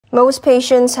Most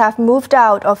patients have moved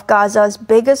out of Gaza's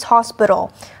biggest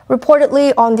hospital,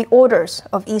 reportedly on the orders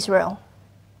of Israel.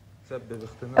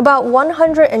 About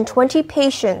 120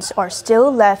 patients are still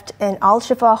left in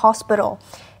Al-Shifa Hospital,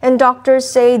 and doctors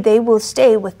say they will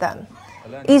stay with them.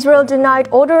 Israel denied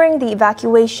ordering the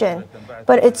evacuation,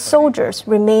 but its soldiers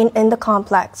remain in the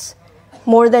complex.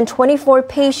 More than 24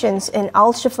 patients in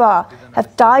Al-Shifa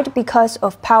have died because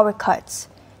of power cuts.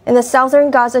 In the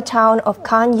southern Gaza town of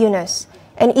Khan Yunis,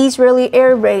 an Israeli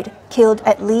air raid killed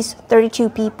at least 32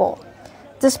 people.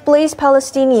 Displaced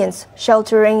Palestinians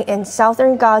sheltering in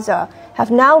southern Gaza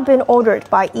have now been ordered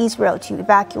by Israel to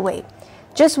evacuate,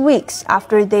 just weeks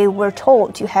after they were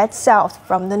told to head south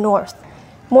from the north.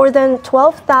 More than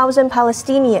 12,000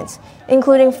 Palestinians,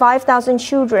 including 5,000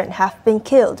 children, have been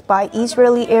killed by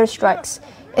Israeli airstrikes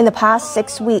in the past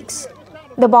 6 weeks.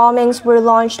 The bombings were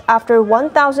launched after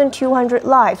 1,200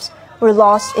 lives were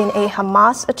lost in a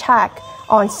Hamas attack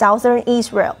on southern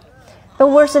Israel. The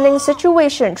worsening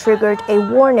situation triggered a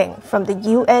warning from the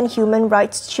UN human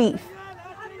rights chief.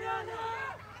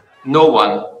 No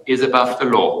one is above the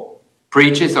law.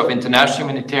 Breaches of international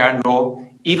humanitarian law,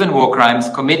 even war crimes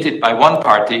committed by one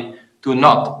party, do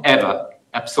not ever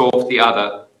absolve the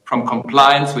other from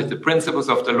compliance with the principles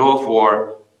of the law of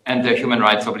war and their human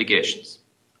rights obligations.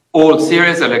 All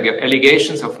serious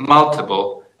allegations of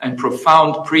multiple and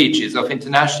profound breaches of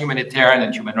international humanitarian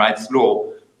and human rights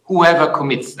law, whoever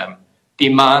commits them,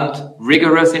 demand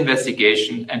rigorous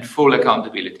investigation and full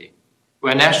accountability.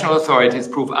 Where national authorities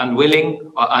prove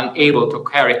unwilling or unable to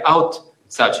carry out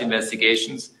such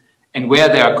investigations, and where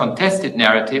there are contested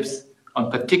narratives on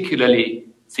particularly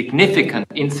significant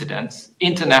incidents,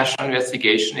 international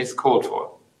investigation is called for.